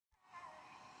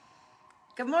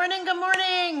Good morning, good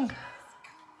morning.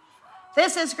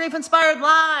 This is Grief Inspired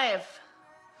Live.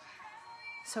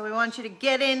 So we want you to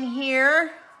get in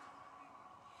here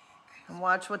and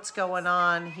watch what's going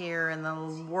on here in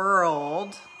the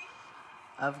world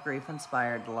of Grief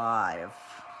Inspired Live.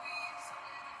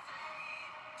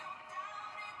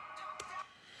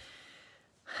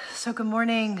 So good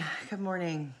morning, good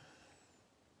morning.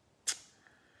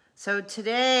 So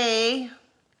today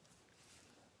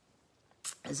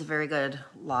is a very good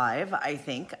live, I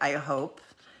think, I hope.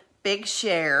 Big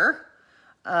share,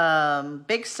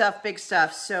 big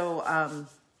stuff. So,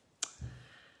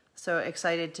 so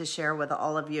excited to share with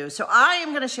all of you. So I am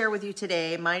going to share with you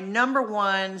today my number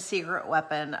one secret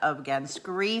weapon against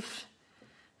grief,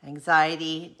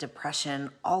 anxiety, depression,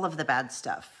 all of the bad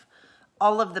stuff.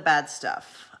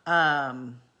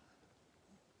 Yeah,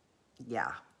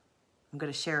 I'm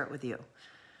going to share it with you.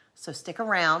 So stick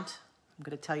around. I'm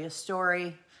going to tell you a story.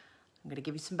 I'm going to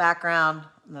give you some background,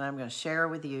 and then I'm going to share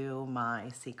with you my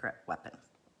secret weapon.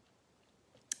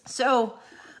 So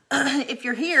if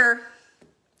you're here,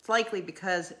 it's likely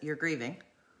because you're grieving.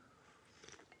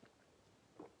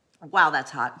 Wow,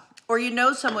 that's hot. Or you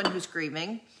know someone who's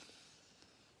grieving,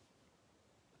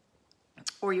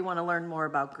 or you want to learn more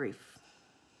about grief.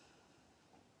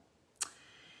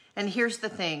 And here's the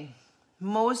thing.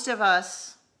 Most of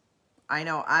us, I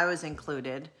know I was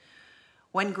included,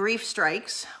 when grief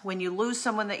strikes, when you lose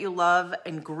someone that you love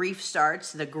and grief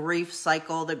starts, the grief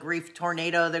cycle, the grief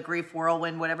tornado, the grief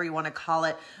whirlwind, whatever you want to call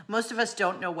it, most of us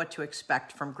don't know what to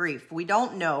expect from grief. We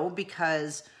don't know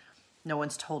because no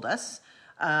one's told us,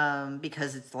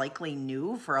 because it's likely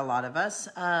new for a lot of us.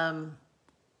 And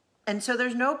so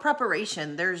there's no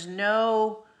preparation. There's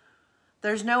no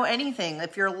anything.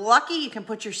 If you're lucky, you can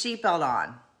put your seatbelt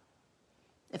on.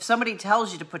 If somebody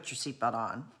tells you to put your seatbelt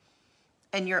on,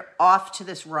 and you're off to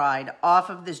this ride, off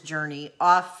of this journey,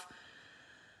 off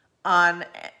on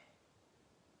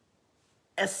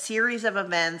a series of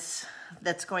events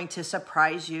that's going to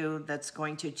surprise you, that's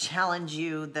going to challenge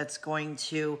you, that's going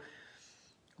to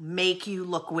make you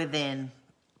look within,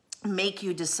 make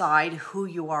you decide who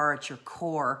you are at your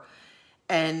core,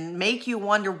 and make you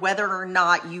wonder whether or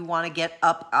not you want to get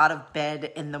up out of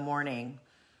bed in the morning.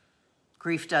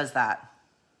 Grief does that.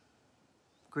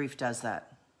 Grief does that.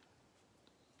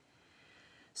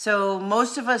 So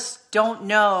most of us don't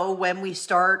know when we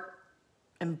start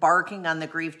embarking on the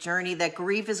grief journey that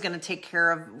grief is going to take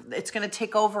care of, it's going to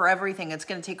take over everything. It's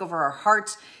going to take over our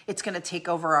hearts. It's going to take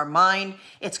over our mind.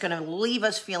 It's going to leave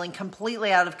us feeling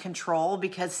completely out of control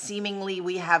because seemingly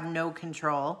we have no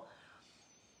control.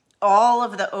 All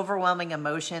of the overwhelming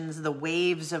emotions, the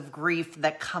waves of grief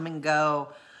that come and go,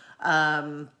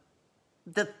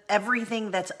 everything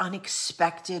that's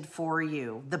unexpected for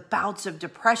you, the bouts of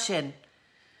depression,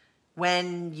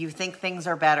 when you think things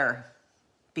are better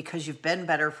because you've been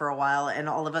better for a while and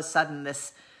all of a sudden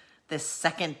this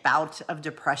second bout of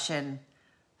depression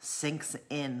sinks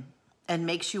in and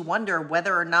makes you wonder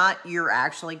whether or not you're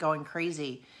actually going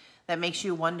crazy. That makes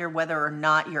you wonder whether or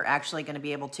not you're actually going to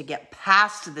be able to get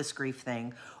past this grief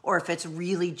thing or if it's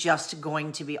really just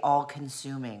going to be all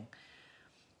consuming.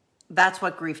 That's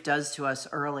what grief does to us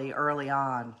early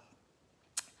on.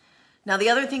 Now, the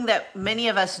other thing that many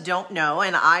of us don't know,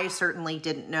 and I certainly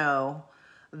didn't know,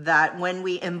 that when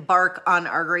we embark on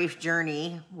our grief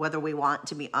journey, whether we want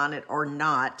to be on it or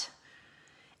not,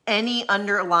 any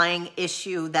underlying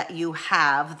issue that you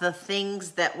have, the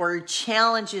things that were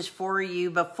challenges for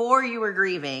you before you were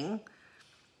grieving,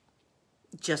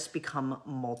 just become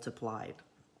multiplied.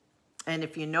 And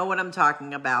if you know what I'm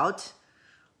talking about,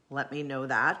 let me know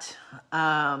that.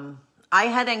 I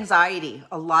had anxiety,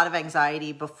 a lot of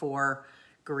anxiety before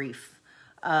grief.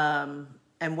 And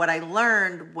what I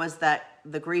learned was that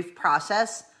the grief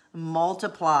process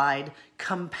multiplied,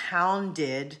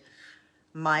 compounded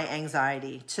my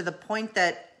anxiety to the point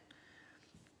that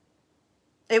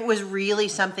it was really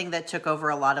something that took over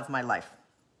a lot of my life.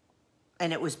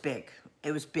 And it was big.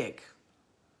 It was big.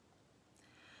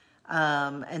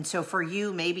 And so for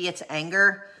you, maybe it's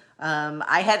anger.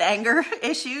 I had anger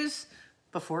issues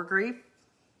before grief,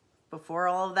 before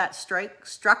all of that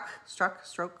struck.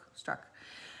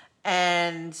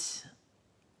 And,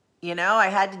 you know, I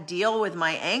had to deal with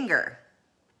my anger.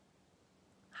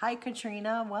 Hi,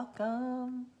 Katrina,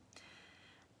 welcome.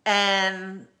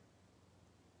 And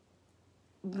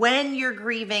when you're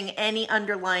grieving any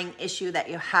underlying issue that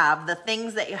you have, the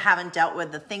things that you haven't dealt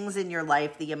with, the things in your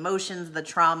life, the emotions, the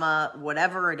trauma,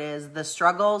 whatever it is, the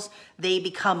struggles, they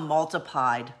become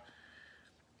multiplied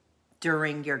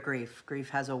during your grief. Grief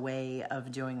has a way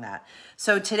of doing that.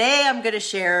 So today I'm going to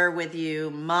share with you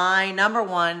my number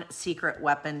one secret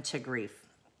weapon to grief.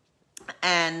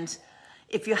 And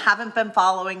if you haven't been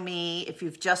following me, if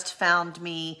you've just found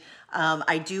me,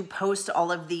 I do post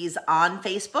all of these on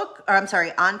Facebook, on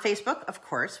Facebook, of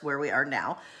course, where we are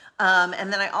now.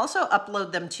 And then I also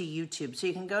upload them to YouTube. So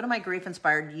you can go to my Grief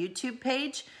Inspired YouTube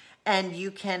page and you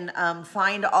can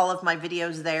find all of my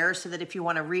videos there so that if you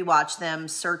want to rewatch them,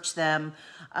 search them.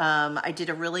 I did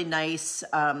a really nice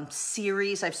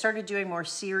series. I've started doing more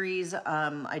series.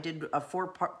 I did a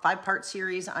 5-part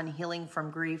series on healing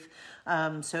from grief.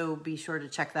 So be sure to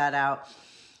check that out.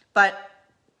 But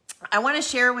I want to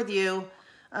share with you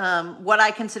what I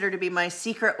consider to be my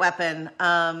secret weapon.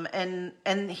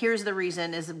 And here's the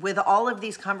reason is with all of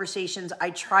these conversations, I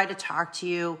try to talk to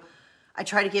you. I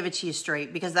try to give it to you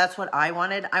straight because that's what I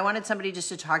wanted. I wanted somebody just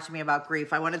to talk to me about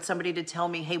grief. I wanted somebody to tell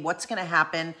me, hey, what's going to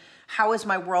happen? How is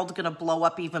my world going to blow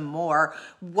up even more?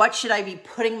 What should I be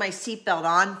putting my seatbelt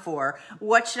on for?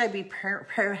 What should I be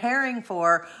preparing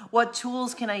for? What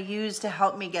tools can I use to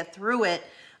help me get through it?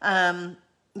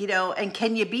 You know, and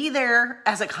can you be there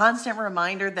as a constant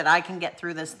reminder that I can get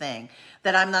through this thing,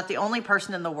 that I'm not the only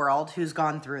person in the world who's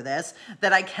gone through this,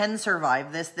 that I can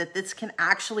survive this, that this can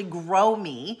actually grow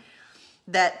me,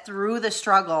 that through the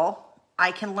struggle,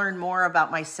 I can learn more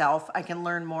about myself, I can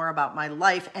learn more about my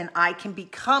life, and I can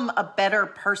become a better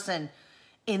person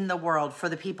in the world for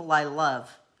the people I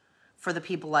love, for the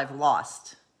people I've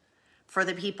lost, for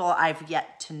the people I've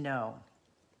yet to know.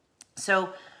 So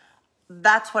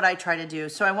that's what I try to do.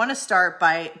 So I want to start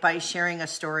by sharing a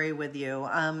story with you.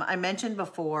 I mentioned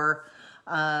before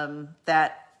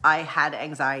that I had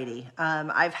anxiety.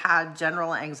 I've had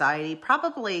general anxiety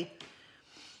probably,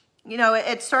 you know,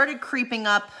 it started creeping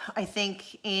up, I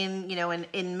think, in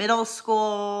middle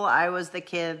school. I was the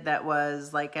kid that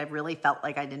was like, I really felt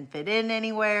like I didn't fit in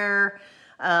anywhere.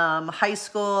 High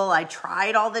school, I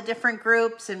tried all the different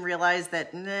groups and realized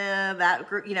that, that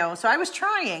group, you know, so I was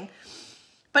trying.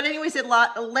 But anyways, it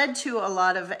led to a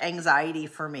lot of anxiety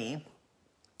for me.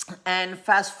 And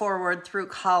fast forward through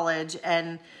college,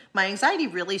 and my anxiety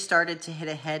really started to hit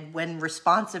a head when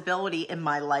responsibility in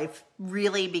my life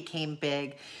really became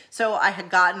big. So I had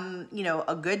gotten, you know,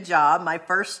 a good job, my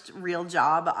first real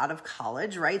job out of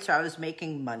college, right? So I was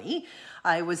making money.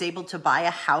 I was able to buy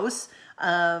a house.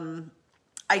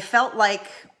 I felt like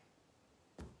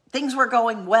things were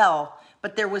going well,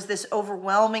 but there was this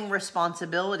overwhelming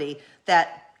responsibility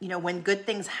that, you know, when good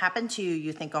things happen to you,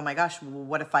 you think, oh my gosh, well,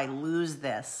 what if I lose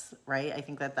this, right? I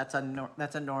think that's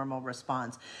a normal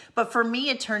response. But for me,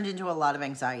 it turned into a lot of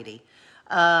anxiety.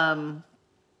 And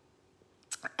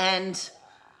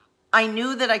I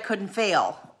knew that I couldn't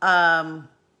fail.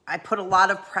 I put a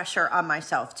lot of pressure on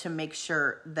myself to make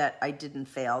sure that I didn't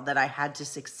fail, that I had to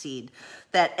succeed,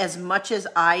 that as much as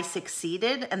I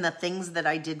succeeded and the things that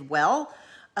I did well,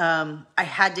 I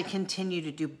had to continue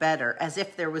to do better, as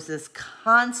if there was this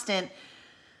constant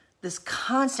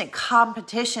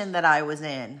competition that I was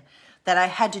in, that I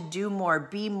had to do more,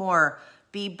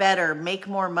 be better, make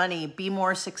more money, be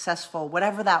more successful,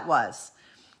 whatever that was.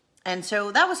 And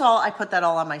so that was all, I put that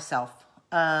all on myself.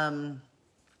 I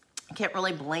can't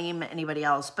really blame anybody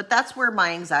else, but that's where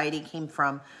my anxiety came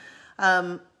from.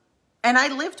 And I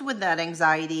lived with that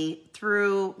anxiety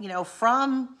through,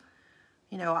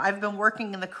 I've been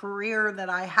working in the career that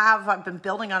I have. I've been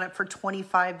building on it for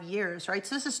 25 years, right?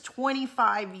 So this is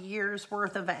 25 years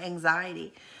worth of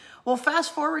anxiety. Well,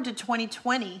 fast forward to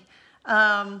 2020.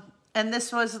 And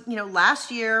this was,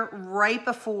 last year, right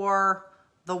before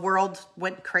the world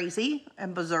went crazy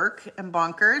and berserk and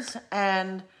bonkers.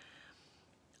 And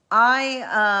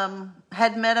I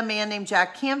had met a man named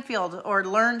Jack Canfield, or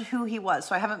learned who he was.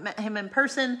 So I haven't met him in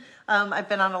person. I've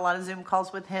been on a lot of Zoom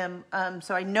calls with him,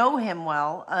 so I know him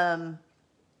well.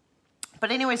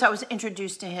 But anyways, I was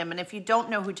introduced to him. And if you don't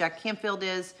know who Jack Canfield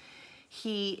is,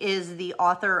 he is the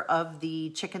author of the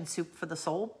Chicken Soup for the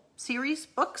Soul series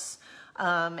books.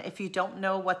 If you don't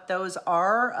know what those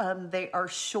are, they are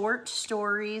short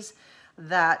stories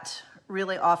that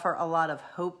really offer a lot of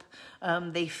hope.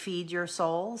 They feed your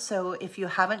soul. So if you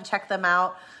haven't checked them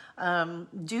out,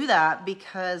 do that,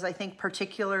 because I think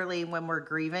particularly when we're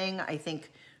grieving, I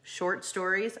think short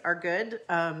stories are good,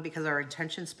 because our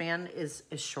attention span is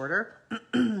shorter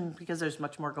because there's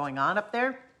much more going on up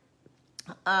there.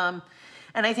 And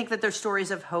I think that they're stories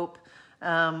of hope.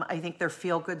 I think they're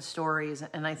feel-good stories.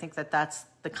 And I think that that's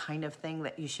the kind of thing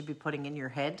that you should be putting in your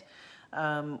head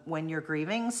when you're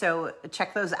grieving. So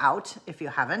check those out if you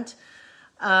haven't.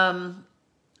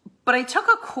 But I took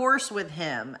a course with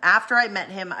him. After I met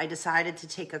him, I decided to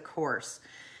take a course.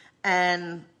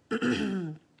 And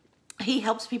he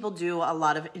helps people do a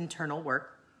lot of internal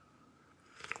work.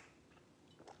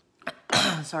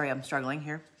 Sorry, I'm struggling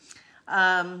here.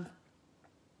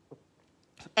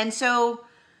 And so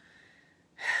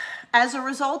as a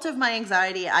result of my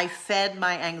anxiety, I fed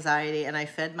my anxiety, and I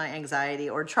fed my anxiety,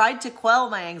 or tried to quell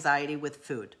my anxiety with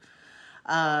food.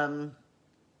 And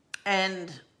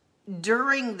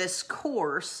during this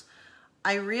course,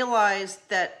 I realized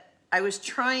that I was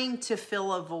trying to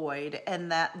fill a void,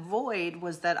 and that void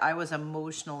was that I was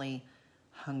emotionally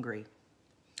hungry.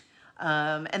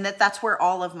 And that's where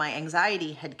all of my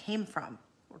anxiety had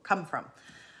come from.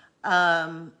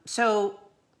 So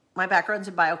my background's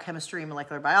in biochemistry and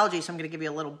molecular biology, so I'm going to give you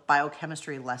a little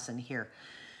biochemistry lesson here.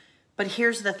 But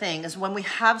here's the thing, is when we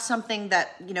have something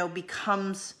that,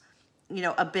 becomes,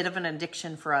 a bit of an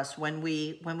addiction for us, when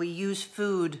we use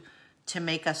food to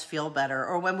make us feel better,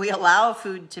 or when we allow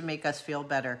food to make us feel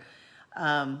better,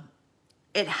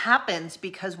 it happens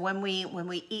because when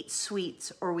we eat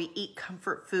sweets or we eat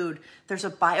comfort food, there's a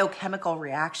biochemical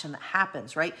reaction that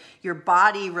happens, right? Your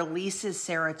body releases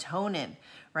serotonin,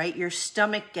 right? Your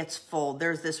stomach gets full.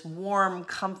 There's this warm,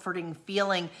 comforting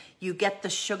feeling. You get the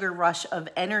sugar rush of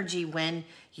energy when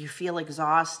you feel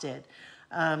exhausted.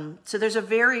 So there's a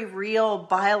very real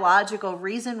biological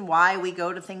reason why we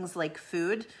go to things like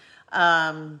food,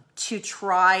 to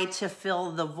try to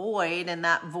fill the void. And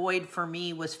that void for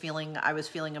me was I was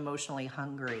feeling emotionally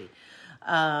hungry.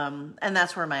 And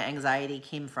that's where my anxiety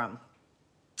came from.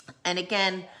 And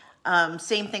again,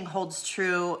 same thing holds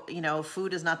true.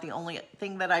 Food is not the only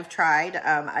thing that I've tried.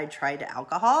 I tried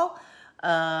alcohol.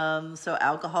 So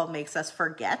alcohol makes us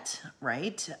forget,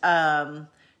 right?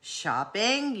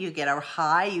 Shopping, you get a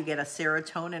high, you get a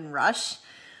serotonin rush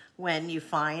when you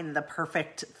find the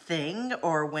perfect thing,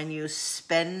 or when you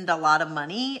spend a lot of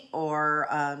money, or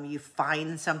you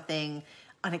find something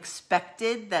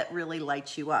unexpected that really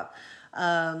lights you up.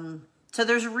 So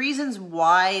there's reasons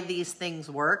why these things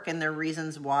work, and there are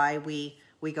reasons why we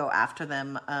go after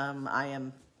them. I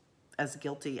am as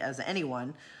guilty as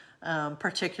anyone,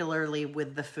 particularly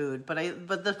with the food.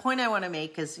 But the point I want to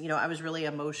make is, I was really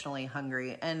emotionally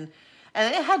hungry, and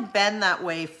it had been that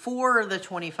way for the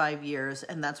 25 years,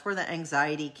 and that's where the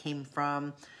anxiety came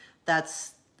from.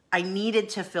 I needed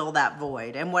to fill that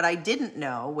void. And what I didn't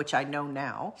know, which I know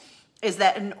now, is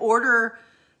that in order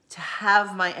to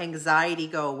have my anxiety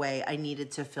go away, I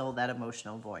needed to fill that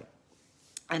emotional void.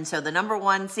 And so the number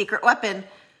one secret weapon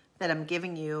that I'm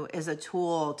giving you is a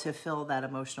tool to fill that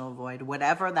emotional void,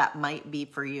 whatever that might be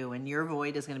for you. And your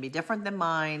void is going to be different than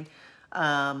mine.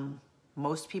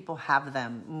 Most people have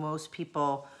them. Most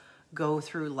people go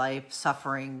through life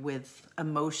suffering with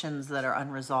emotions that are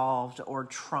unresolved, or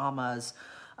traumas,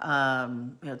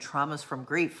 traumas from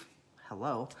grief.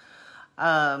 Hello.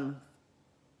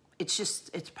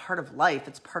 It's part of life.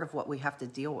 It's part of what we have to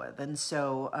deal with. And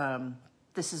so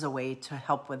this is a way to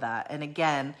help with that. And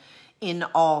again, in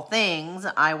all things,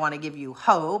 I want to give you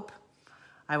hope.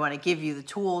 I want to give you the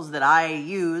tools that I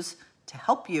use to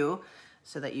help you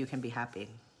so that you can be happy.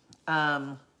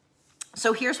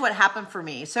 So here's what happened for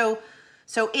me. So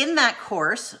in that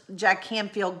course, Jack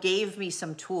Canfield gave me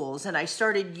some tools, and I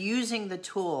started using the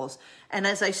tools. And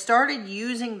as I started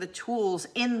using the tools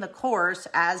in the course,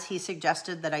 as he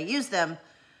suggested that I use them,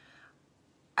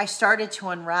 I started to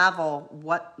unravel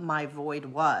what my void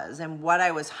was and what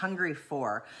I was hungry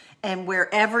for, and where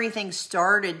everything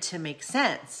started to make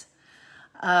sense.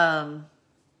 And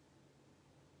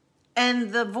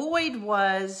the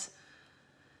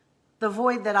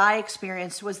void that I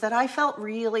experienced was that I felt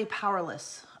really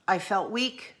powerless. I felt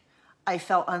weak. I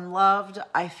felt unloved.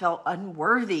 I felt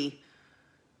unworthy.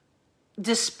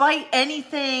 Despite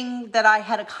anything that I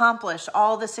had accomplished,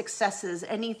 all the successes,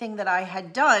 anything that I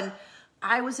had done,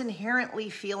 I was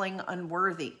inherently feeling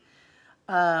unworthy.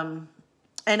 And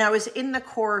I was in the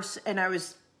course, and I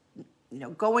was,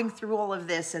 going through all of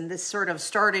this, and this sort of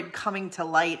started coming to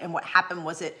light. And what happened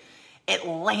was it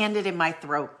landed in my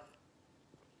throat.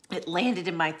 It landed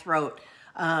in my throat.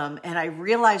 And I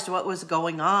realized what was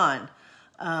going on.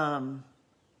 And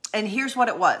here's what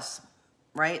it was,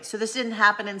 right? So this didn't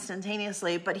happen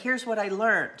instantaneously, but here's what I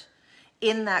learned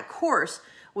in that course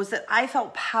was that I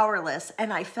felt powerless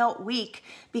and I felt weak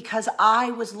because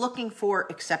I was looking for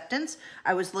acceptance.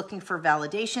 I was looking for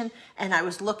validation, and I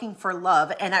was looking for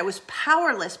love. And I was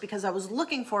powerless because I was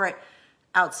looking for it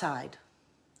outside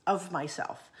of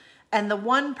myself. And the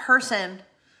one person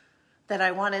that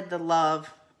I wanted the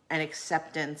love and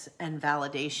acceptance and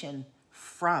validation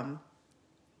from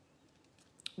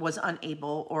was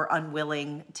unable or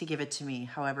unwilling to give it to me,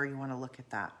 however you want to look at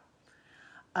that.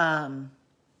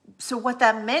 So what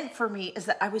that meant for me is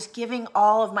that I was giving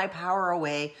all of my power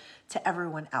away to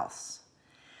everyone else.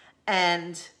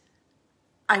 And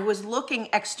I was looking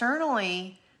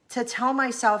externally to tell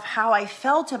myself how I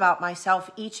felt about myself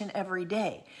each and every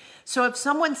day. So if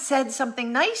someone said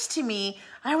something nice to me,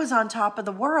 I was on top of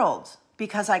the world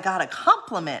because I got a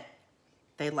compliment.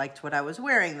 They liked what I was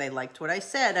wearing. They liked what I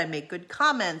said. I made good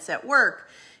comments at work.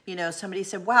 You know, somebody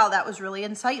said, wow, that was really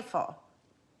insightful.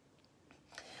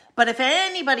 But if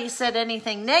anybody said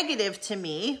anything negative to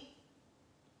me,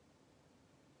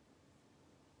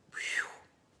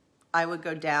 I would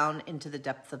go down into the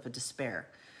depth of a despair.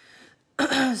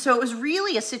 So it was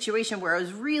really a situation where I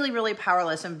was really, really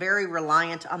powerless and very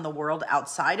reliant on the world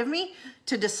outside of me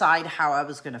to decide how I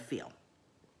was going to feel.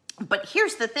 But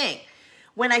here's the thing.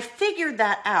 When I figured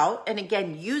that out, and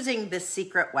again, using this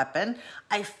secret weapon,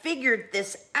 I figured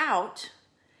this out,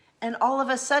 and all of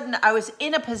a sudden I was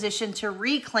in a position to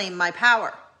reclaim my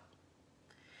power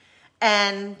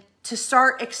and to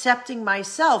start accepting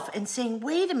myself and saying,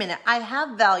 wait a minute, I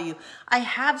have value. I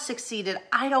have succeeded.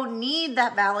 I don't need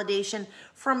that validation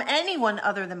from anyone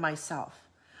other than myself.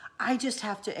 I just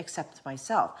have to accept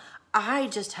myself. I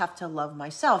just have to love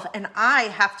myself. And I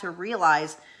have to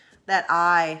realize that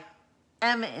I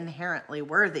am inherently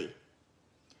worthy.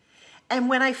 And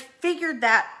when I figured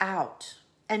that out,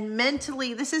 and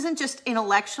mentally, this isn't just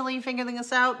intellectually figuring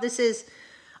this out, this is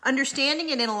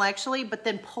understanding it intellectually, but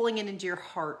then pulling it into your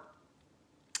heart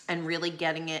and really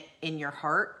getting it in your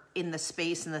heart, in the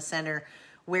space, in the center,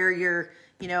 where you're,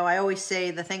 you know, I always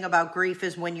say the thing about grief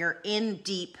is when you're in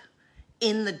deep,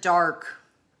 in the dark,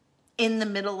 in the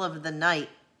middle of the night,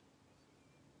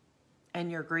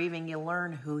 and you're grieving, you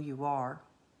learn who you are.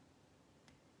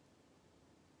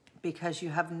 Because you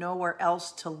have nowhere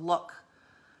else to look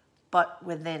but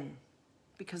within,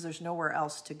 because there's nowhere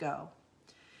else to go.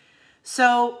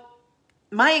 So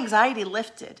my anxiety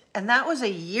lifted, and that was a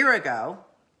year ago.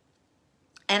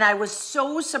 And I was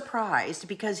so surprised,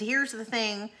 because here's the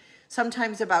thing,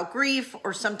 sometimes about grief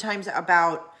or sometimes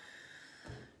about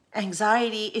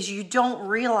anxiety is you don't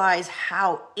realize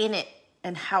how in it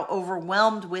and how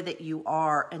overwhelmed with it you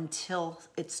are until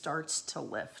it starts to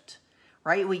lift,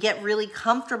 right? We get really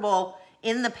comfortable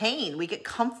in the pain. We get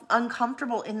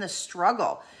uncomfortable in the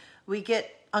struggle. We get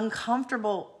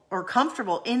uncomfortable or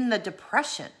comfortable in the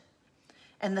depression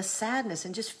and the sadness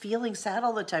and just feeling sad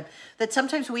all the time, that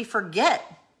sometimes we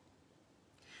forget.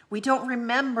 We don't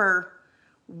remember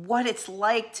what it's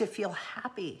like to feel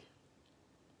happy.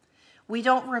 We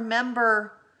don't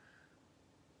remember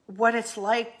what it's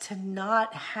like to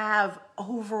not have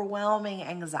overwhelming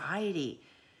anxiety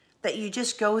that you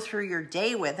just go through your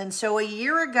day with. And so a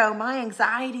year ago, my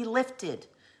anxiety lifted.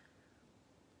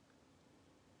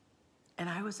 And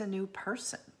I was a new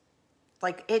person.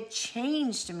 Like, it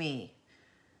changed me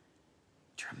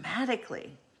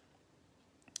dramatically.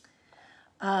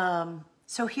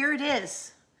 So here it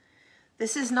is.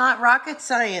 This is not rocket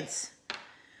science,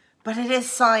 but it is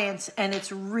science, and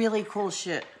it's really cool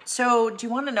shit. So do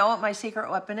you want to know what my secret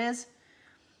weapon is?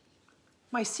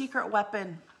 My secret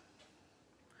weapon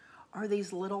are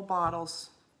these little bottles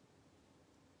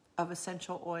of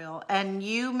essential oil. And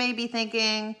you may be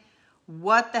thinking,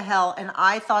 what the hell? And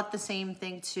I thought the same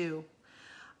thing too.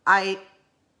 I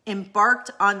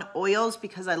embarked on oils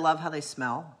because I love how they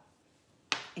smell.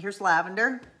 Here's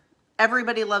lavender.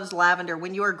 Everybody loves lavender.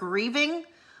 When you are grieving,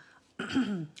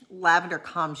 lavender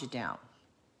calms you down.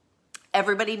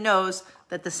 Everybody knows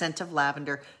that the scent of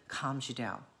lavender calms you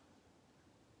down.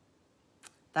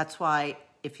 That's why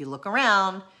if you look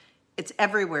around, it's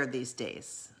everywhere these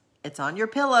days. It's on your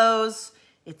pillows.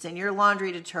 It's in your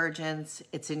laundry detergents.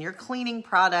 It's in your cleaning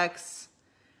products.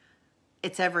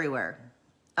 It's everywhere.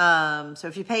 So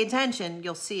if you pay attention,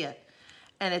 you'll see it.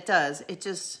 And it does.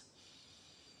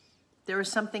 There is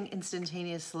something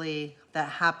instantaneously that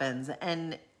happens.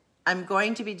 And I'm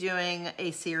going to be doing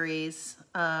a series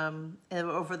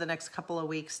over the next couple of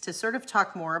weeks to sort of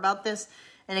talk more about this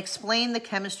and explain the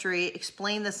chemistry,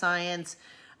 explain the science,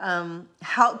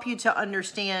 help you to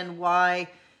understand why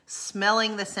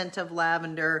smelling the scent of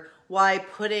lavender, why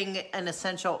putting an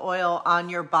essential oil on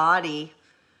your body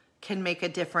can make a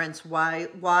difference,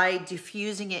 why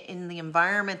diffusing it in the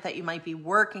environment that you might be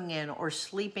working in or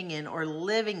sleeping in or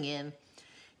living in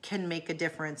can make a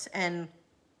difference. And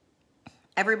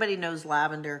everybody knows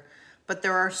lavender, but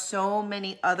there are so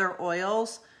many other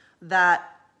oils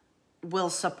that will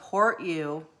support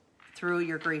you through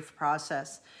your grief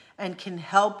process and can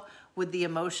help with the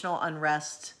emotional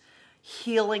unrest,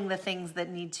 healing the things that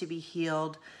need to be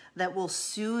healed, that will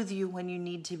soothe you when you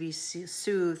need to be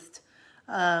soothed.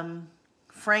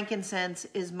 Frankincense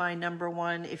is my number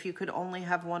one. If you could only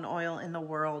have one oil in the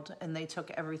world and they took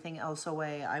everything else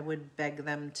away, I would beg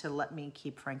them to let me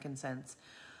keep frankincense.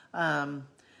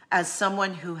 As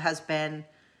someone who has been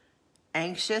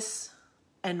anxious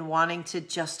and wanting to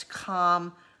just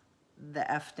calm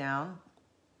the F down.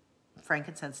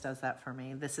 Frankincense does that for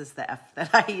me. This is the F that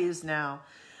I use now.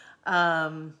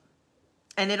 And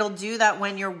it'll do that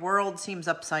when your world seems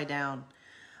upside down.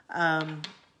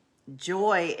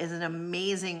 Joy is an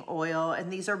amazing oil,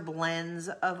 and these are blends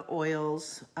of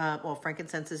oils. Well,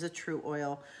 frankincense is a true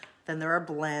oil. Then there are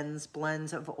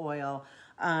blends of oil.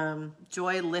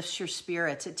 Joy lifts your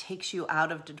spirits. It takes you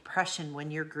out of depression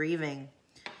when you're grieving.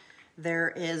 There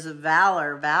is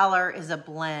valor. Valor is a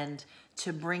blend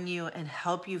to bring you and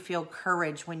help you feel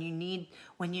courage when you need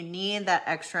that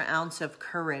extra ounce of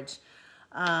courage.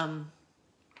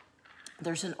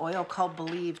 There's an oil called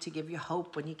Believe to give you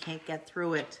hope when you can't get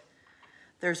through it.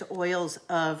 There's oils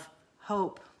of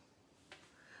hope.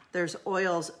 There's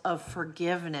oils of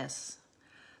forgiveness.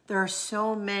 There are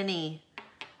so many.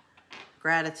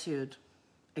 Gratitude,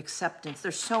 acceptance.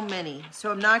 There's so many. So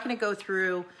I'm not going to go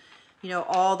through,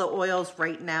 all the oils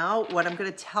right now. What I'm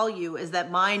going to tell you is that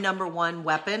my number one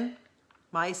weapon,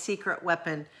 my secret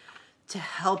weapon to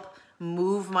help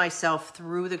move myself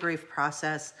through the grief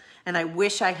process, and I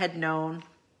wish I had known,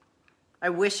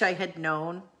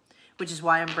 which is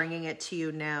why I'm bringing it to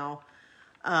you now,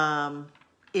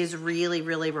 is really,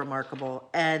 really remarkable.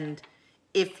 And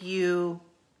if you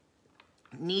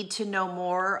need to know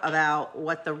more about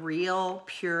what the real,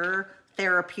 pure,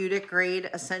 therapeutic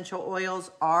grade essential oils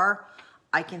are,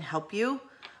 I can help you.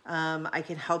 I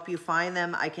can help you find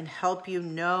them. I can help you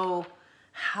know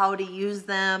how to use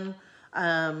them,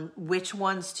 which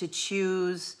ones to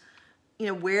choose,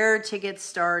 where to get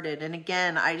started. And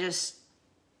again, I just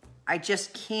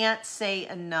can't say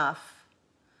enough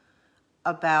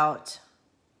about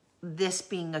this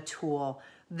being a tool,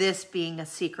 this being a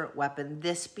secret weapon,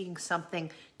 this being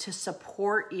something to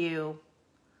support you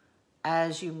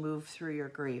as you move through your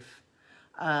grief.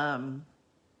 And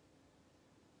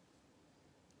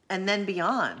then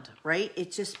beyond, right?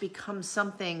 It just becomes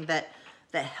something that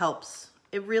helps.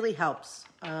 It really helps.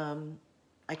 I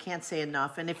can't say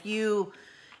enough. And if you've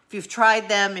tried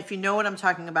them, if you know what I'm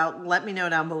talking about, let me know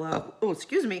down below. Oh,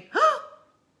 excuse me.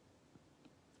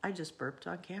 I just burped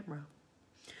on camera.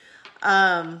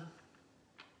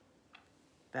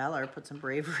 Valor, put some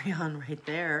bravery on right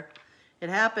there. It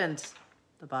happens.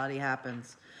 The body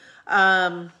happens.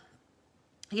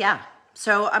 Yeah.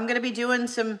 So I'm going to be doing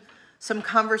some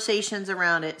conversations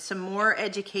around it, some more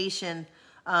education,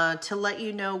 to let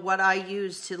you know what I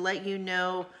use, to let you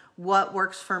know what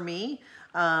works for me.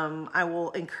 I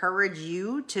will encourage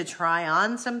you to try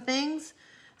on some things,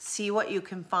 see what you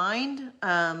can find.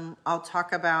 I'll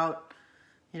talk about,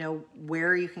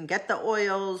 where you can get the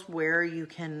oils, where you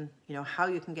can, how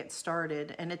you can get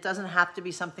started. And it doesn't have to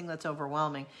be something that's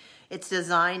overwhelming. It's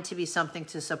designed to be something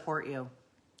to support you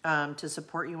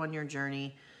on your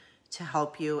journey, to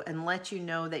help you and let you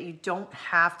know that you don't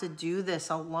have to do this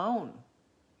alone.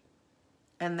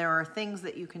 And there are things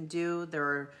that you can do.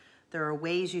 There are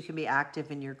ways you can be active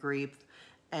in your grief,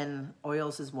 and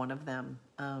oils is one of them.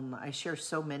 I share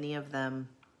so many of them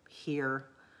here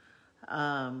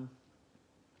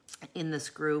in this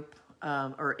group,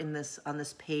 or on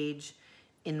this page,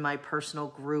 in my personal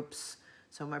groups.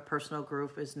 So my personal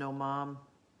group is No Mom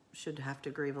Should Have to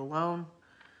Grieve Alone,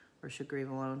 or Should Grieve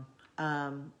Alone.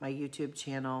 My YouTube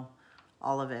channel,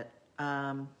 all of it.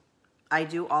 I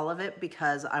do all of it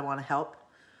because I want to help.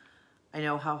 I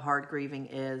know how hard grieving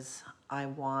is. I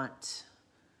want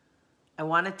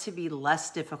it to be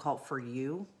less difficult for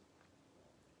you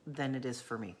than it is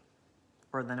for me,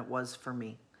 or than it was for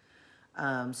me,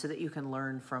 so that you can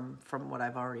learn from what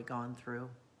I've already gone through,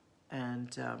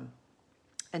 and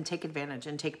take advantage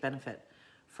and take benefit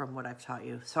from what I've taught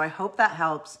you. So I hope that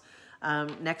helps.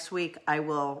 Next week, I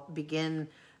will begin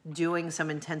doing some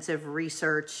intensive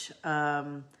research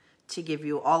to give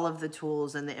you all of the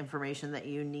tools and the information that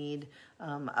you need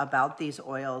about these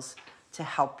oils to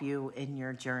help you in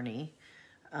your journey.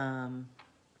 And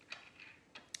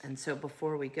so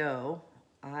before we go,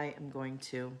 I am going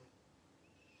to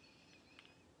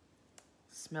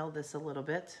smell this a little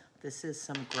bit. This is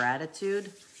some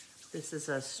gratitude. This is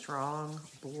a strong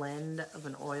blend of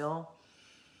an oil.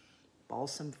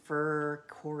 Balsam fir,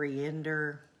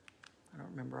 coriander, I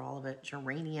don't remember all of it,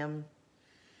 geranium,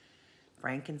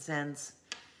 frankincense.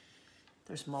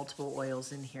 There's multiple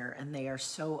oils in here, and they are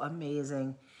so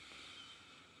amazing.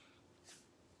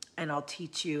 And I'll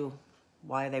teach you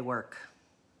why they work,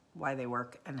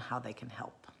 and how they can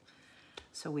help.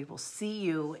 So we will see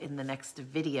you in the next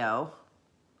video.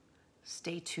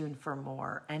 Stay tuned for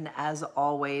more. And as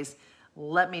always,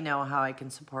 let me know how I can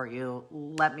support you.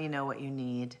 Let me know what you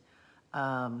need.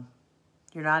 You're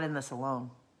not in this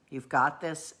alone. You've got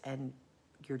this, and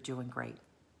you're doing great.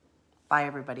 Bye,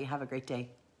 everybody. Have a great day.